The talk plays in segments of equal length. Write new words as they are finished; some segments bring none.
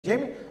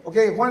Jamie?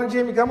 Okay, Juan and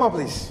Jamie, come up,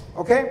 please.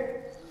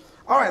 Okay?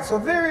 All right, so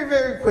very,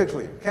 very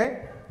quickly,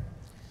 okay?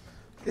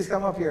 Please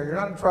come up here. You're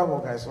not in trouble,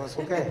 guys, so it's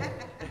okay.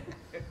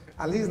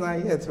 At least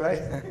not yet,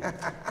 right?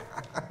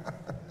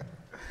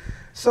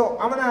 So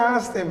I'm going to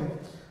ask them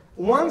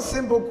one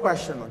simple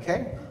question,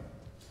 okay?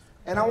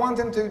 And I want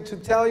them to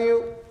tell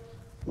you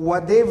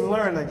what they've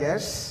learned, I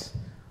guess.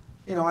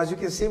 You know, as you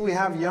can see, we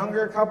have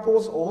younger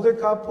couples, older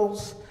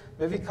couples,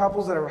 maybe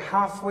couples that are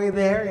halfway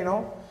there, you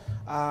know.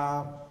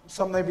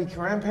 Some may be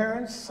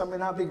grandparents, some may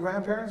not be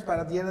grandparents, but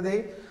at the end of the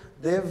day,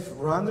 they've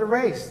run the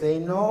race. They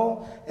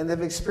know and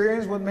they've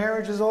experienced what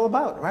marriage is all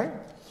about, right?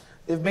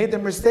 They've made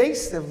their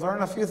mistakes. They've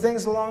learned a few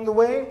things along the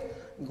way.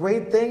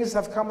 Great things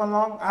have come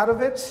along out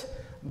of it.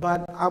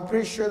 But I'm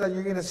pretty sure that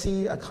you're going to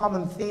see a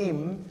common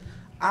theme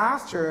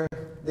after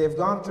they've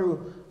gone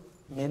through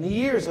many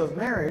years of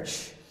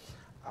marriage,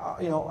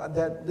 you know,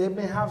 that they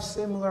may have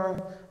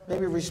similar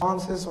maybe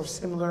responses or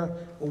similar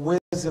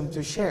wisdom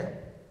to share.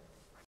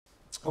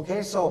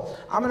 Okay, so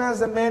I'm going to ask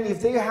the men if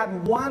they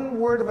had one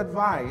word of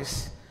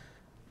advice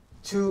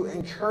to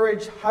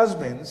encourage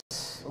husbands,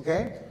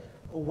 okay,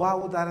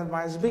 what would that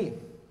advice be?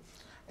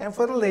 And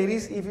for the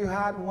ladies, if you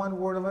had one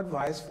word of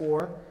advice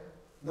for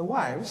the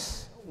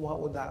wives, what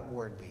would that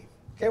word be?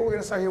 Okay, we're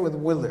going to start here with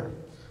Willard.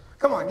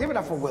 Come on, give it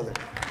up for Willard.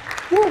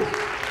 Woo!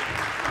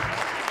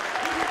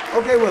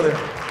 Okay, Willard.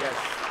 Yes.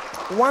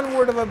 One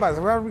word of advice.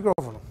 Where are we going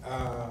from?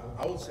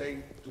 I would say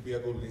to be a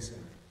good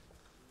listener.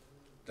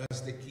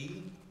 That's the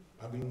key.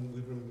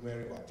 We've been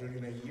married about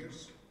 39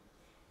 years,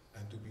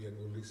 and to be a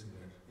good listener,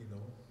 you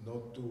know,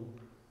 not to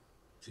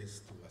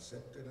just to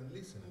accept it and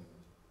listen.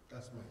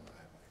 That's my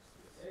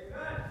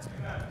advice.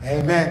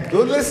 Amen. Amen.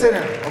 Good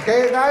listener.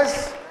 Okay,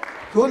 guys?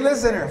 Good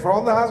listener for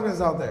all the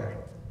husbands out there.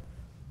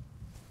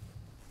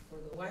 For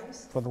the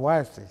wives? For the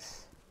wives,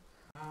 please.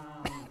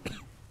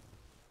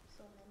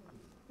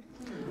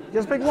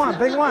 Just pick one.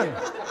 Pick one.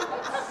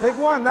 Pick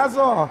one. That's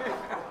all. A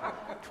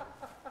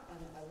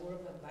word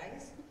of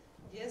advice,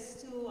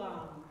 just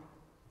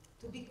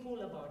to be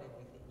cool about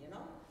everything, you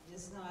know?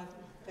 Just not,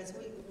 because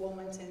we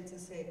women tend to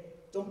say,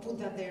 don't put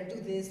that there,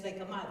 do this like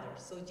a mother.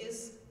 So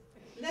just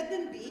let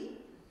them be,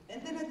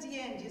 and then at the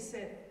end, just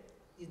say,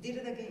 you did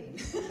it again.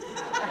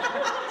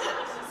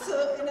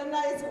 So in a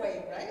nice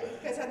way, right?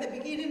 Because at the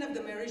beginning of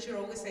the marriage, you're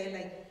always saying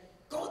like,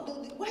 God,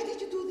 why did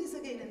you do this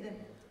again? And then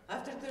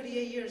after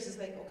 38 years, it's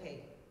like,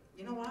 okay,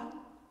 you know what?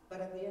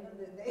 But at the end of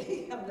the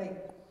day, I'm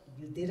like,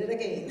 you did it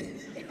again.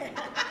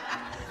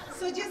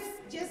 So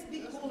just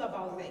be cool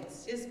about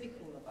things. Just be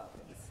cool about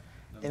things.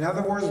 In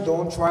other words,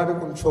 don't try to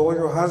control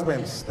your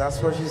husbands.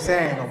 That's what she's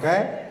saying,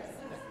 okay?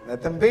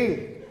 Let them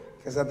be.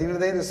 Because at the end of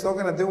the day, they're still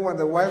going to do what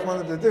the wife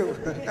wanted to do.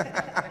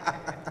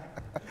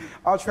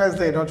 I'll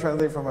translate. Don't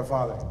translate for my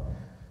father.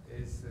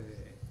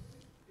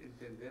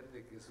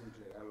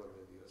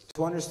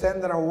 To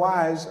understand that our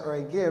wives are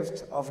a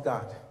gift of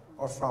God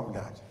or from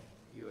God.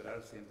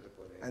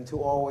 And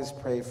to always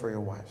pray for your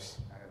wives.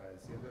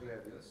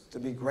 To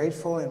be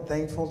grateful and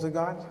thankful to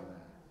God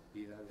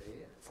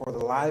for the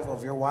life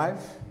of your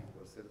wife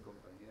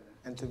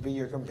and to be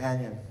your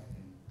companion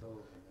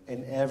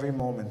in every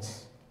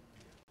moment.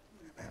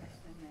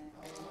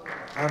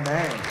 Amen.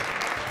 Amen.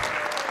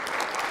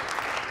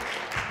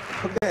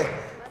 Okay,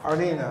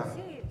 Arlena.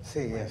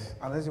 Sí, yes.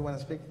 Unless you want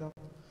to speak, no?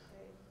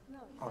 No,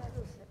 Okay.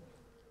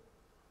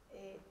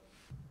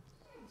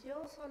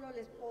 Yo solo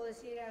les puedo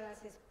decir a las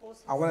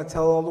esposas I want to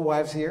tell all the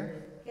wives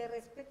here, que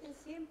respeten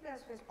siempre a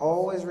su esposo,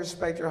 always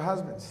respect your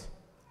husbands.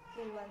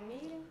 que lo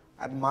admiren,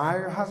 Admire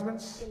your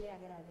husbands que le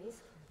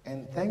agradezcan,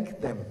 and thank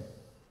them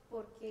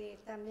porque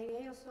también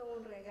ellos son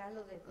un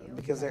regalo de Dios.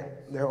 because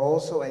they're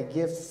also a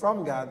gift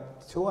from God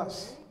to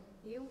us.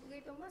 Y un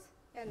poquito más,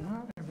 ya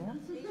no.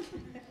 Sí.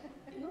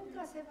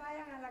 Nunca se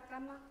vayan a la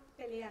cama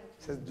peleando.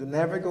 It says, do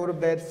never go to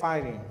bed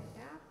fighting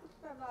Ya, pues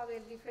va a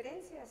haber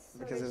diferencias.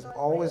 because sobre there's todo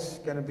always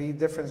going to be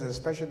differences,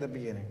 especially at the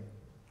beginning.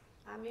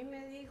 a mí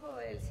me dijo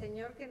el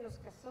señor que nos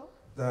casó,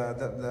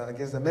 I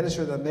guess the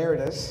minister that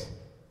married us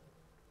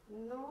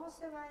no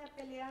se vaya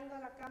peleando a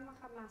la cama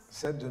jamás.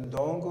 said,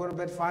 don't go to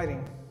bed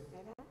fighting.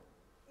 ¿Verdad?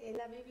 En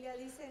la Biblia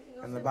dice,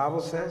 no And se the Bible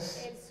ponga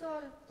says, el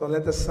sol. don't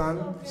let the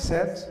sun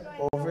set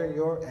over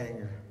your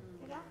anger.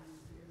 ¿Verdad?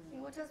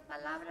 En otras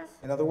palabras,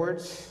 In other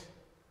words,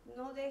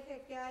 no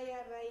deje que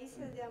haya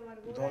raíces de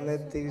amargura don't en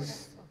let su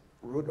these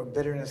corazón. root of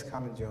bitterness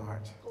come into your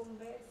heart.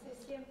 Converse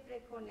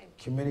siempre con él.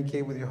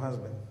 Communicate with your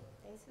husband.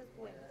 Eso es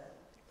bueno.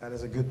 That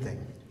is a good thing.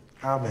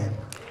 Amen.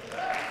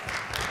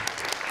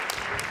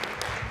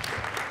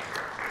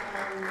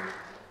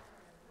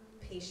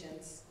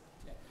 Patience.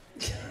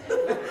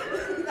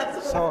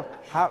 So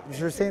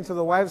you're saying to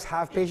the wives,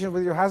 have patience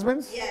with your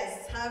husbands?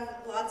 Yes, have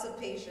lots of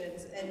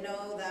patience and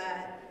know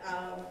that.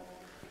 I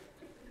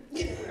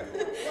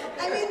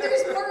mean,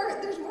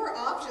 there's more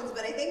options,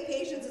 but I think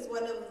patience is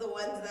one of the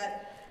ones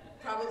that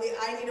probably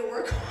I need to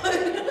work on.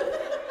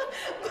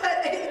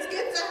 But it's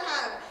good to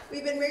have.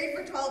 We've been married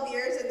for 12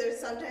 years, and there's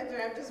sometimes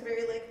where I'm just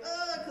very like,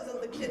 because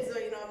of the kids, so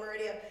you know, I'm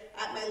already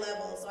at my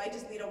level, so I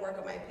just need to work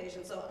on my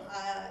patience. So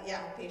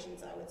yeah,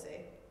 patience, I would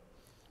say.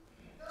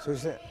 So you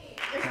said.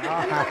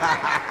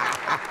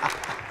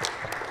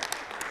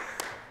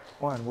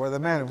 One, we're the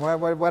men.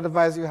 What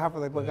advice do you have for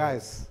the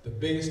guys? The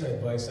biggest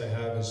advice I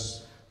have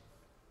is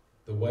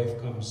the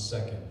wife comes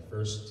second.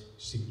 First,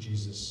 seek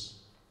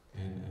Jesus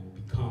and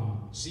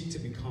seek to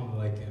become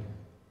like him.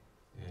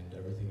 And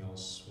everything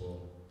else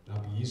will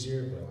not be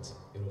easier, but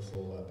it'll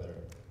flow a lot better.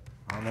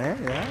 Amen,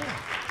 yeah.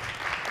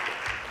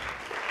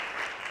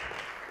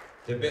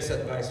 The best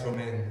advice for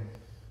men,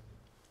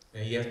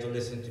 and you have to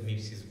listen to me,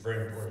 this is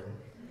very important.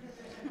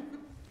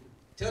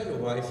 Tell your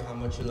wife how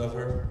much you love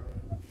her.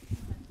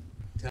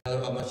 Tell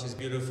her how much she's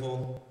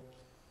beautiful.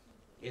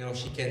 You know,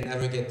 she can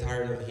never get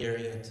tired of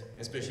hearing it,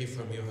 especially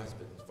from your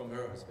husband, from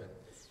her husband.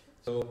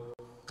 So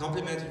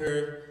compliment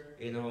her.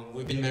 You know,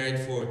 we've been married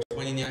for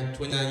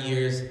 29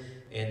 years,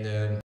 and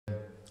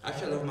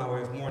actually I love my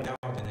wife more now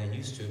than I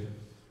used to,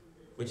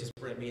 which is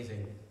pretty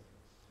amazing.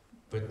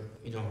 But,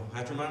 you know, I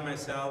have to remind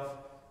myself,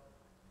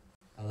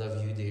 I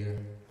love you, dear.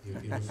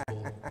 You're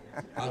beautiful.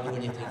 I'll do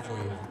anything for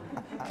you.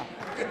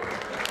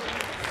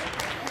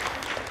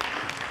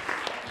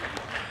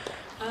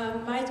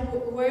 My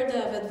word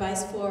of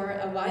advice for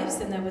wives,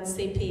 and I would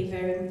say pay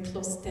very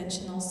close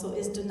attention also,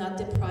 is do not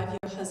deprive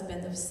your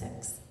husband of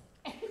sex.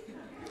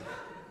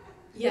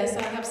 Yes,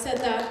 I have said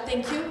that.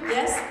 Thank you.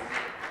 Yes.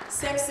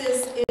 Sex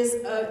is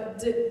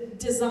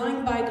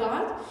designed by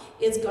God.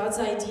 It's God's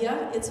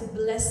idea. It's a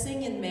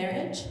blessing in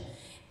marriage.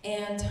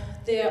 And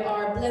there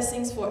are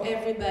blessings for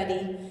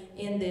everybody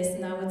in this.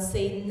 And I would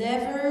say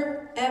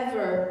never,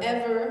 ever,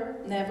 ever,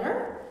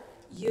 never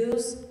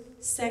use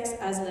sex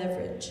as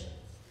leverage.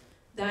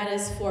 That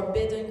is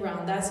forbidden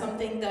ground. That's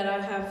something that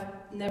I have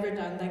never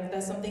done. Like,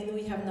 that's something that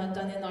we have not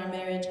done in our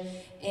marriage.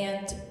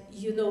 And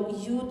you know,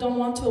 you don't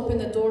want to open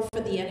the door for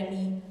the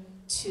enemy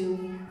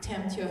to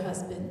tempt your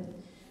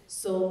husband.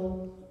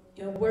 So,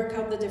 you know, work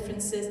out the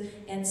differences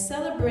and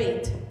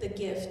celebrate the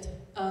gift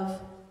of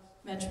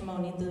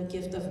matrimony, the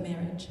gift of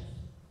marriage.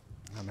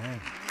 Amen.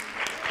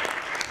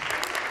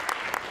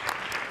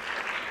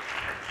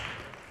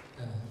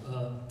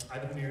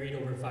 I've been married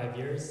over 5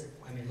 years.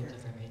 I may look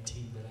like I'm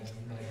 18, but I'm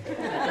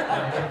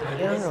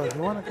Ariel,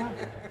 you want to come?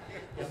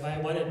 Yeah, my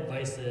one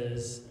advice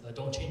is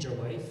don't change your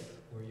wife,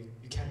 or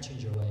you can't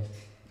change your wife.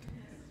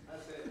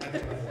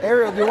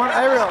 Ariel, do you want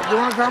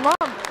to come up?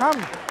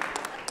 Come.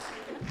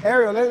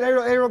 Ariel, let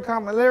Ariel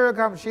come. Let Ariel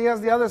come. She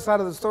has the other side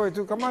of the story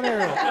too. Come on,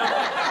 Ariel.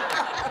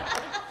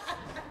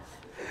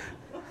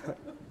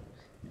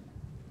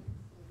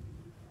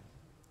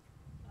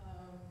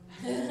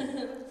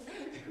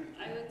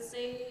 I would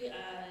say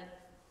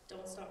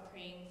don't stop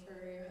praying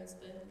for your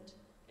husband.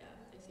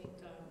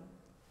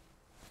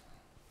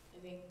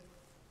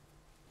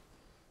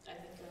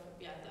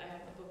 Yeah, I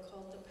have a book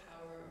called The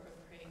Power of a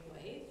Praying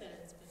Wife, and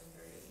it's been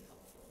very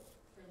helpful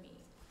for me,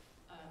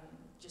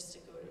 just to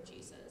go to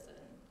Jesus.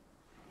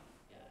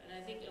 And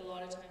I think a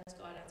lot of times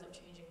God ends up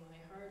changing my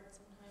heart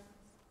sometimes.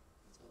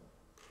 So,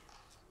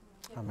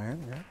 yeah. Amen,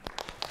 yeah.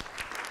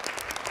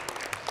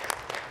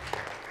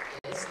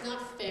 It's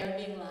not fair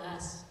being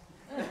last.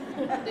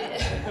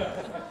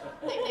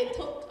 they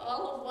took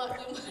all of what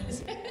we might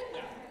say.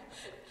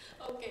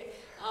 Okay,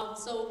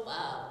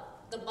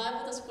 the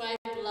Bible describes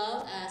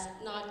love as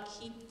not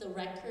keep the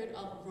record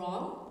of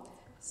wrong.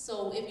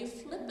 So if you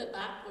flip it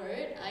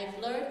backward, I've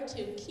learned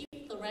to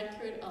keep the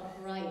record of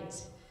right.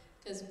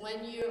 Because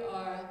when you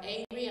are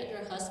angry at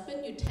your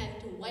husband, you tend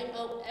to wipe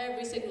out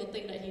every single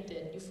thing that he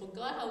did. You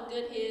forgot how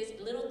good he is,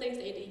 little things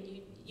that he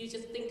did. You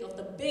just think of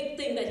the big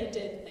thing that he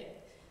did,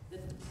 like the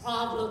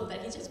problem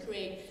that he just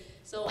created.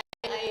 So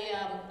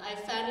I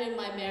found it in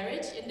my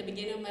marriage, in the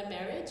beginning of my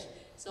marriage.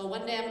 So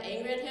one day I'm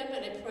angry at him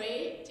and I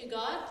pray to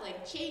God,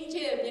 like, change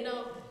him, you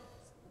know.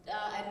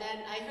 And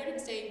then I heard him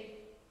say,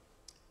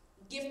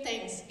 give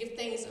thanks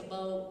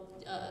about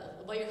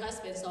your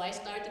husband. So I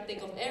started to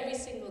think of every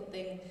single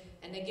thing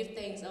and I give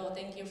thanks. Oh,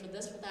 thank you for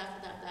this, for that,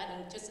 for that, that.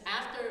 And just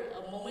after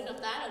a moment of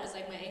that, I was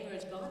like, my anger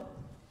is gone.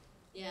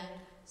 Yeah.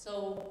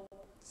 So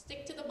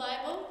stick to the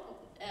Bible.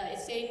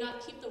 It's saying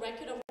not keep the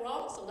record of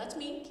wrong, so let's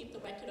mean keep the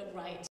record of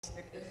right.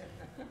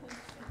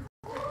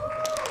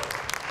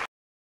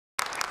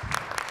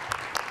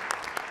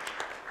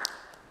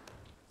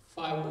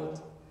 Five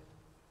words.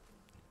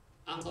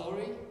 I'm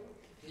sorry,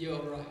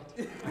 you're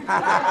right. I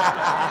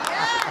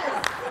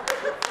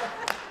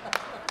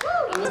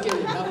was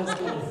kidding, that was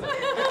kidding.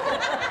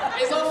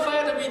 It's not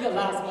fair to be the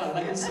last one.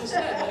 Like she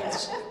said,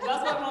 that's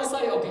what I'm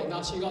saying. Okay,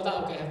 now she got that.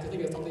 Okay, I have to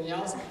think of something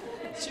else.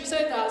 She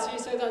said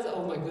that,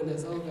 oh my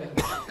goodness, okay.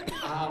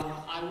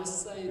 I would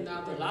say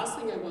now, the last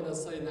thing I want to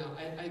say now,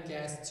 I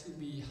guess to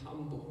be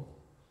humble,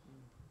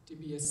 to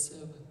be a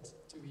servant,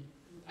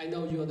 I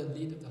know you are the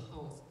lead of the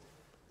house,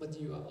 but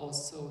you are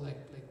also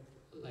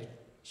like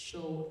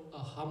show a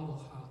humble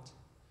heart,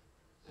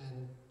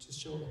 and to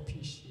show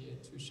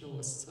appreciate, to show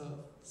a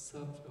serve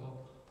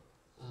your,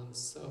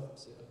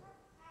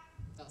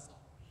 that's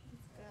all.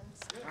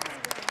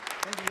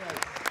 Thank you guys.